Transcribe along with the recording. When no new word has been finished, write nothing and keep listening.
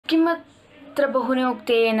किमत्र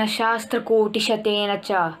बहुनोक्तेन शास्त्रकोटिशतेन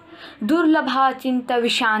च दुर्लभा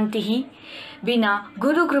चिन्तविशान्तिः विना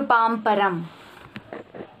गुरुकृपां परम्.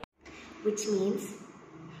 Which means,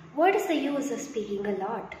 what is the use of speaking a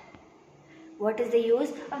lot? What is the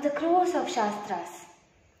use of the crores of Shastras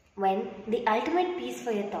when the ultimate peace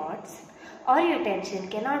for your thoughts or your attention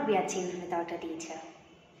cannot be achieved without a teacher?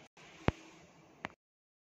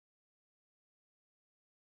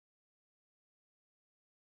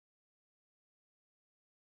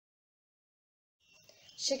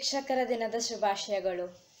 ಶಿಕ್ಷಕರ ದಿನದ ಶುಭಾಶಯಗಳು.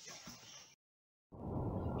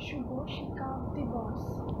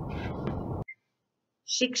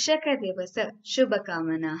 ಶಿಕ್ಷಕ ದಿವಸ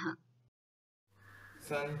ಶುಭಕಾಮನಾಃ.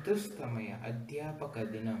 சந்தோஷமய அத்தியாபக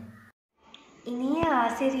தினம். இனிய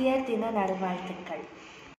ஆசிரியர் தின நல்வாழ்த்துக்கள்.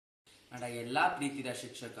 ನಡ ಎಲ್ಲಾ ಪ್ರೀತಿದ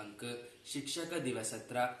ಶಿಕ್ಷಕಂಕು ಶಿಕ್ಷಕ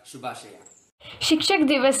ದಿವಸತ್ರ ಶುಭಾಶಯ. शिक्षक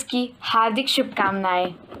दिवस की हार्दिक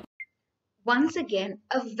शुभकामनाएं. Once again,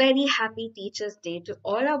 a very happy Teachers' Day to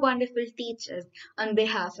all our wonderful teachers on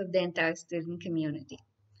behalf of the entire student community.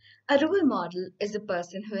 A role model is a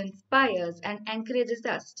person who inspires and encourages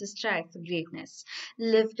us to strive for greatness,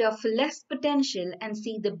 live to our fullest potential, and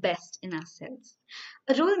see the best in ourselves.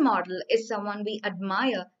 A role model is someone we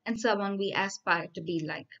admire and someone we aspire to be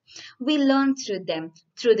like. We learn through them,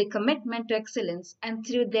 through the commitment to excellence, and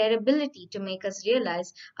through their ability to make us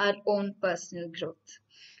realize our own personal growth.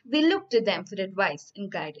 We look to them for advice and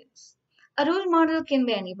guidance. A role model can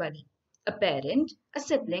be anybody, a parent, a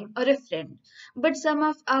sibling, or a friend, but some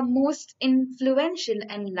of our most influential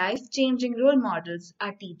and life-changing role models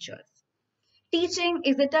are teachers. Teaching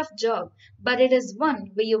is a tough job, but it is one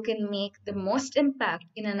where you can make the most impact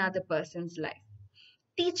in another person's life.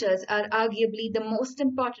 Teachers are arguably the most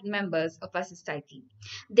important members of our society.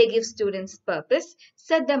 They give students purpose,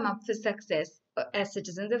 set them up for success as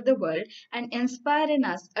citizens of the world, and inspire in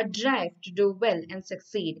us a drive to do well and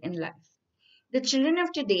succeed in life. The children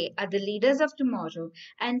of today are the leaders of tomorrow,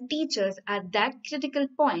 and teachers are that critical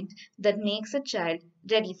point that makes a child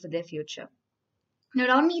ready for their future. Not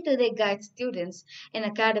only do they guide students in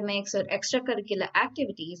academics or extracurricular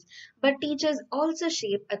activities, but teachers also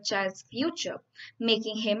shape a child's future,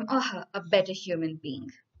 making him or her a better human being.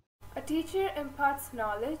 A teacher imparts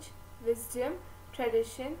knowledge, wisdom,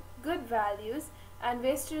 tradition, good values, and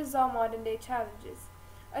ways to resolve modern-day challenges.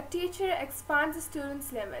 A teacher expands a students'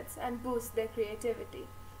 limits and boosts their creativity.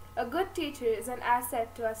 A good teacher is an asset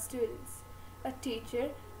to our students. A teacher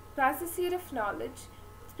plants the seed of knowledge,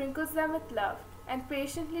 sprinkles them with love, and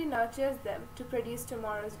patiently nurtures them to produce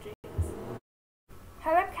tomorrow's dreams.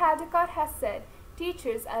 Helen Caldecott has said,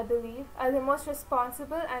 "Teachers, I believe, are the most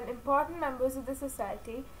responsible and important members of the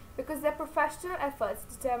society because their professional efforts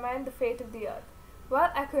determine the fate of the earth."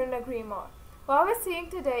 Well, I couldn't agree more. What we're seeing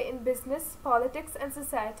today in business, politics, and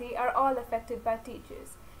society are all affected by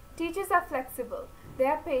teachers. Teachers are flexible, they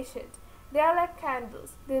are patient, they are like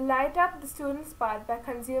candles, they light up the students' path by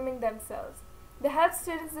consuming themselves. They help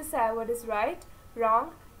students decide what is right, wrong,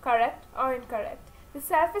 correct, or incorrect. The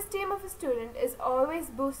self-esteem of a student is always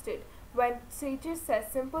boosted when teachers say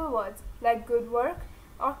simple words like good work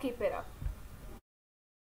or keep it up.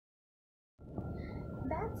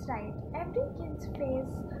 That's right, every kid's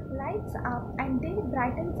face lights up and day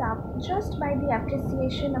brightens up just by the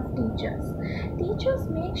appreciation of teachers. Teachers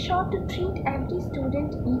make sure to treat every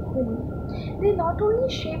student equally. They not only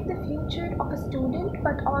shape the future of a student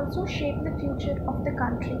but also shape the future of the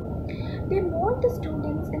country. They mold the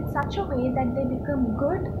students in such a way that they become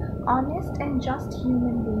good, honest, and just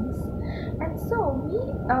human beings. And so we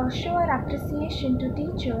show our appreciation to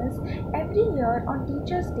teachers every year on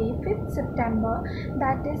Teachers' Day, 5th September,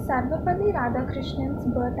 that is Sarvapalli Radhakrishnan's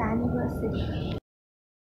birth anniversary.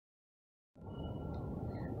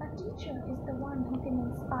 A teacher is the one who can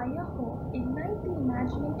inspire hope, ignite the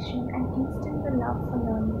imagination, and instill the love for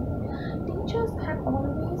learning. Teachers have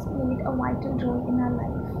always played a vital role in our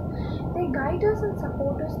life. They guide us and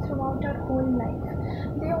support us throughout our whole life.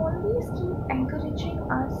 They always keep encouraging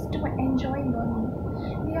us to enjoy learning.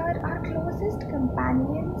 They are our closest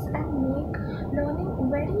companions and make learning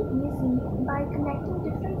very easy by connecting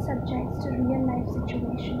different subjects to real life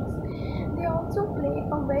situations. They also play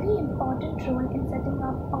a very important role in setting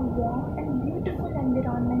up a warm and beautiful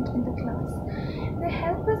environment in the class. They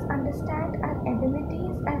help us understand our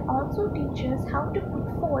abilities and also teach us how to put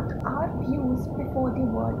forth our views before the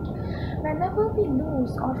world. Whenever we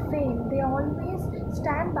lose or fail, they always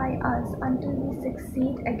stand by us until we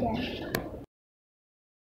succeed again.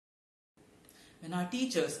 When our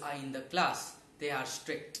teachers are in the class, they are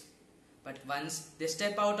strict. But once they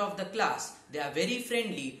step out of the class, they are very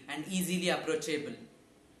friendly and easily approachable.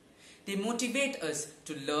 They motivate us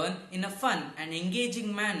to learn in a fun and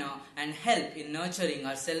engaging manner and help in nurturing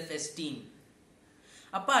our self-esteem.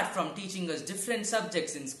 Apart from teaching us different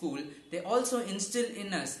subjects in school, they also instill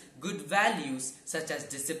in us good values such as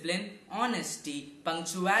discipline, honesty,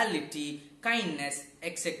 punctuality, kindness,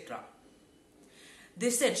 etc. They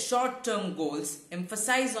set short-term goals,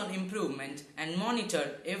 emphasize on improvement, and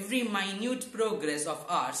monitor every minute progress of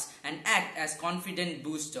ours and act as confident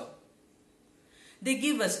booster. They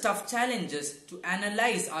give us tough challenges to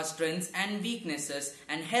analyze our strengths and weaknesses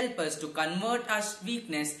and help us to convert our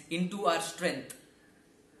weakness into our strength.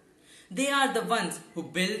 They are the ones who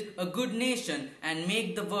build a good nation and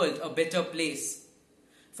make the world a better place.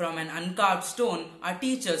 From an uncarved stone, our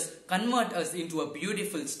teachers convert us into a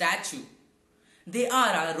beautiful statue. They are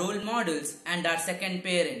our role models and our second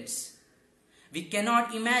parents. We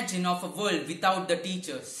cannot imagine of a world without the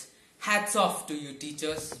teachers. Hats off to you,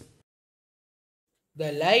 teachers.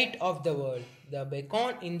 The light of the world, the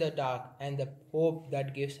beacon in the dark, and the hope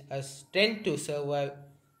that gives us strength to survive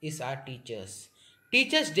is our teachers.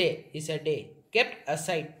 Teachers' Day is a day kept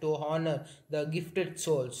aside to honor the gifted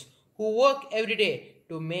souls who work every day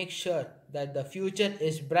to make sure that the future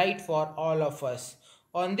is bright for all of us.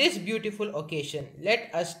 On this beautiful occasion, let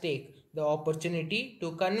us take the opportunity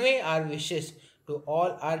to convey our wishes to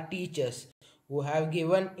all our teachers who have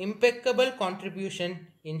given impeccable contribution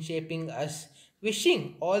in shaping us.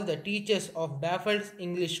 Wishing all the teachers of Daffodils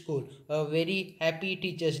English School a very happy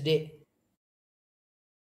Teachers' Day.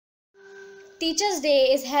 Teachers'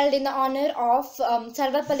 Day is held in the honor of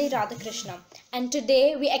Sarvapalli Radhakrishna, and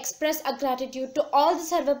today we express our gratitude to all the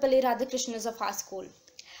Sarvapalli Radhakrishnas of our school.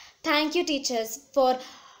 Thank you, teachers, for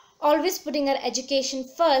always putting our education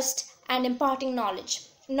first and imparting knowledge,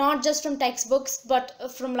 not just from textbooks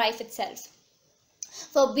but from life itself.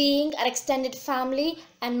 For being our extended family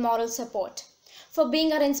and moral support, for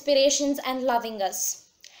being our inspirations and loving us.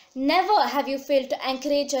 Never have you failed to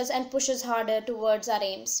encourage us and push us harder towards our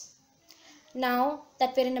aims. Now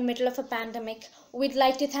that we're in the middle of a pandemic, we'd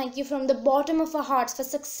like to thank you from the bottom of our hearts for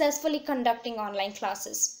successfully conducting online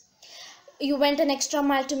classes. You went an extra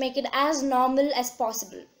mile to make it as normal as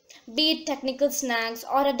possible. Be it technical snags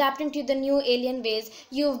or adapting to the new alien ways,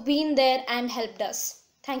 you've been there and helped us.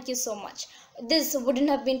 Thank you so much. This wouldn't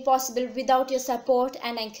have been possible without your support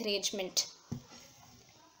and encouragement.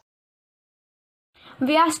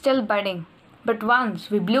 We are still budding, but once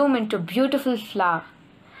we bloom into a beautiful flower,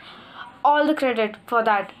 all the credit for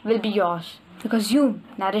that will be yours because you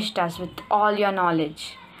nourished us with all your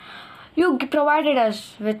knowledge. You provided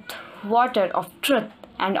us with water of truth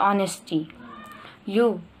and honesty.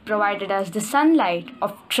 You provided us the sunlight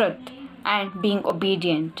of truth and being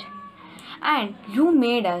obedient. And you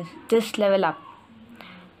made us this level up.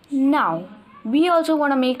 Now, we also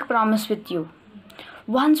want to make a promise with you.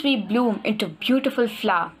 Once we bloom into beautiful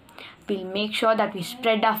flower, we'll make sure that we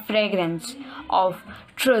spread our fragrance of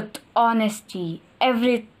truth, honesty,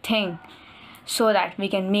 everything, so that we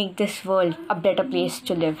can make this world a better place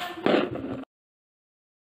to live.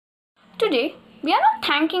 Today, we are not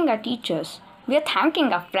thanking our teachers. We are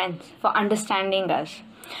thanking our friends for understanding us.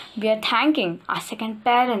 We are thanking our second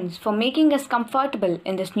parents for making us comfortable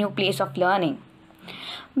in this new place of learning.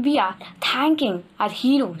 We are thanking our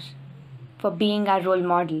heroes for being our role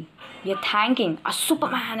model. We are thanking our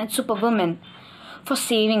Superman and Superwoman for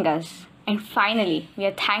saving us. And finally, we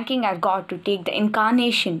are thanking our God to take the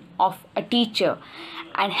incarnation of a teacher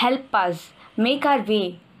and help us make our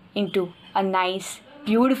way into a nice,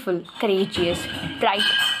 beautiful, courageous, bright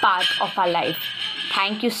path of our life.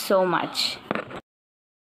 Thank you so much.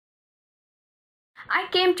 I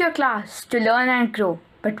came to your class to learn and grow,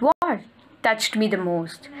 but what touched me the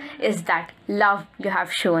most is that love you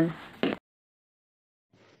have shown.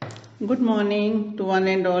 Good morning to one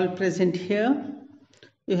and all present here.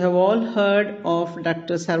 You have all heard of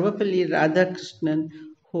Dr. Sarvapalli Radhakrishnan,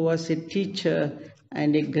 who was a teacher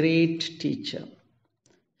and a great teacher.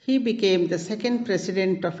 He became the second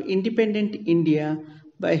president of independent India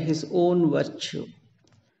by his own virtue.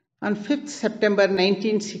 On 5th September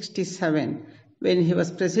 1967, when he was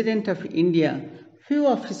president of India, few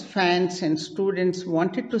of his fans and students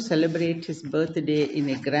wanted to celebrate his birthday in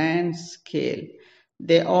a grand scale.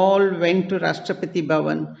 They all went to Rashtrapati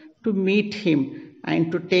Bhavan to meet him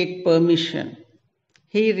and to take permission.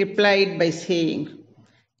 He replied by saying,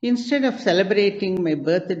 "Instead of celebrating my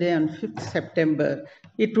birthday on 5th September,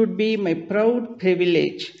 it would be my proud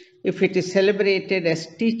privilege if it is celebrated as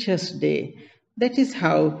Teachers' Day." That is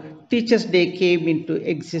how Teachers' Day came into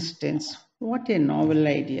existence. What a novel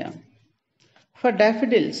idea. For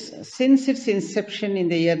Daffodils, since its inception in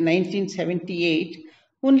the year 1978,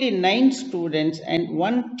 Only 9 students and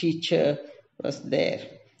 1 teacher was there.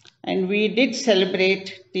 And we did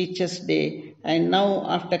celebrate Teachers' Day. And now,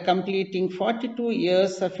 after completing 42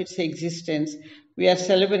 years of its existence, we are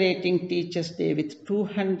celebrating Teachers' Day with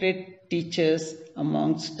 200 teachers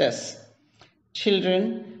amongst us.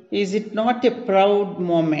 Children, is it not a proud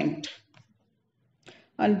moment?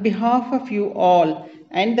 On behalf of you all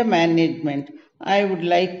and the management, I would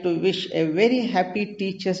like to wish a very happy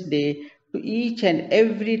Teachers' Day to each and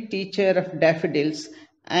every teacher of Daffodils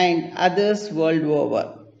and others world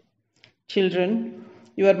over. Children,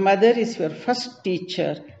 your mother is your first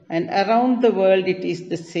teacher, and around the world it is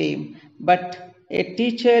the same. But a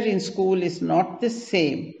teacher in school is not the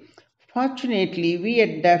same. Fortunately, we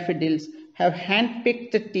at Daffodils have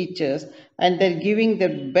handpicked the teachers and they're giving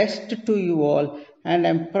their best to you all, and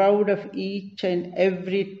I'm proud of each and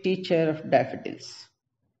every teacher of Daffodils.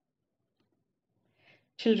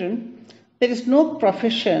 Children, there is no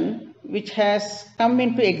profession which has come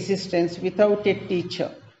into existence without a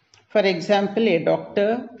teacher. For example, a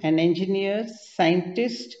doctor, an engineer,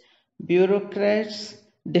 scientist, bureaucrats,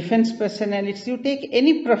 defense personalities, you take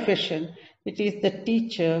any profession, it is the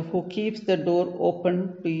teacher who keeps the door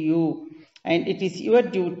open to you. And it is your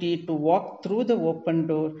duty to walk through the open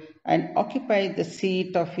door and occupy the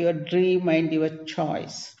seat of your dream and your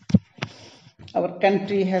choice. Our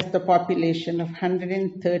country has the population of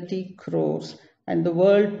 130 crores and the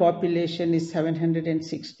world population is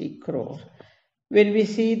 760 crore. When we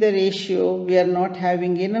see the ratio, we are not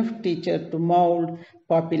having enough teachers to mold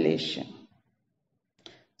population.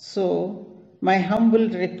 So, my humble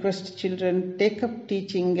request, children, take up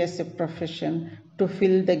teaching as a profession to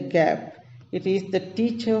fill the gap. It is the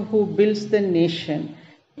teacher who builds the nation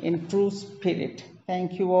in true spirit.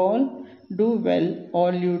 Thank you all. Do well,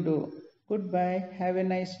 all you do. Goodbye. Have a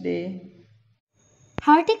nice day.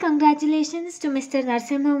 Hearty congratulations to Mr.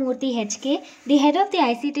 Narasimhamurthy HK, the head of the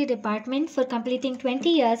ICT department, for completing 20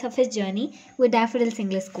 years of his journey with Daffodils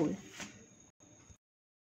English School.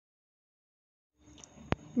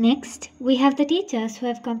 Next, we have the teachers who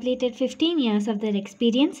have completed 15 years of their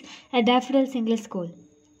experience at Daffodils English School.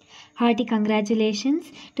 Hearty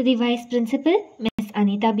congratulations to the Vice Principal, Ms.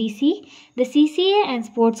 Anita BC, the CCA and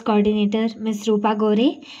Sports Coordinator, Ms. Rupa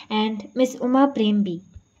Gore, and Ms. Uma Prem B.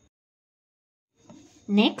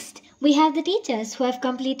 Next, we have the teachers who have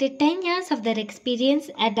completed 10 years of their experience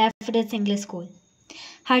at Daffodils English School.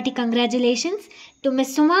 Hearty congratulations to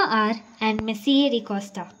Ms. Suma R. and Ms. C.A.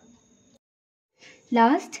 Costa.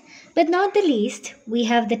 Last but not the least, we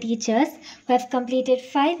have the teachers who have completed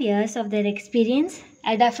 5 years of their experience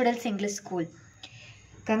at Daffodils English School.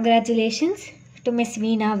 Congratulations to Ms.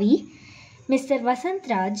 Veena V, Mr. Vasant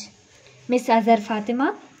Raj, Ms. Azhar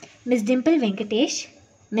Fatima, Ms. Dimple Venkatesh,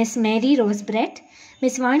 Ms. Mary Rose Brett,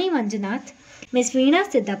 Ms. Vani Manjunath, Ms. Veena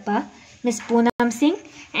Siddhappa, Ms. Poonam Singh,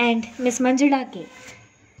 and Ms. Manjula K.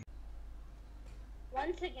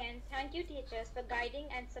 Once again, thank you teachers for guiding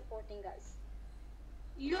and supporting us.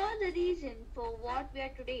 You are the reason for what we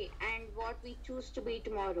are today and what we choose to be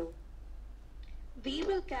tomorrow. We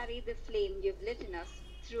will carry the flame you've lit in us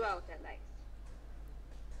throughout our lives.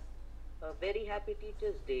 A very happy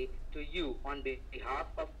Teachers' Day to you on behalf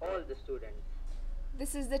of all the students.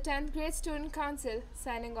 This is the 10th grade student council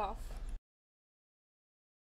signing off.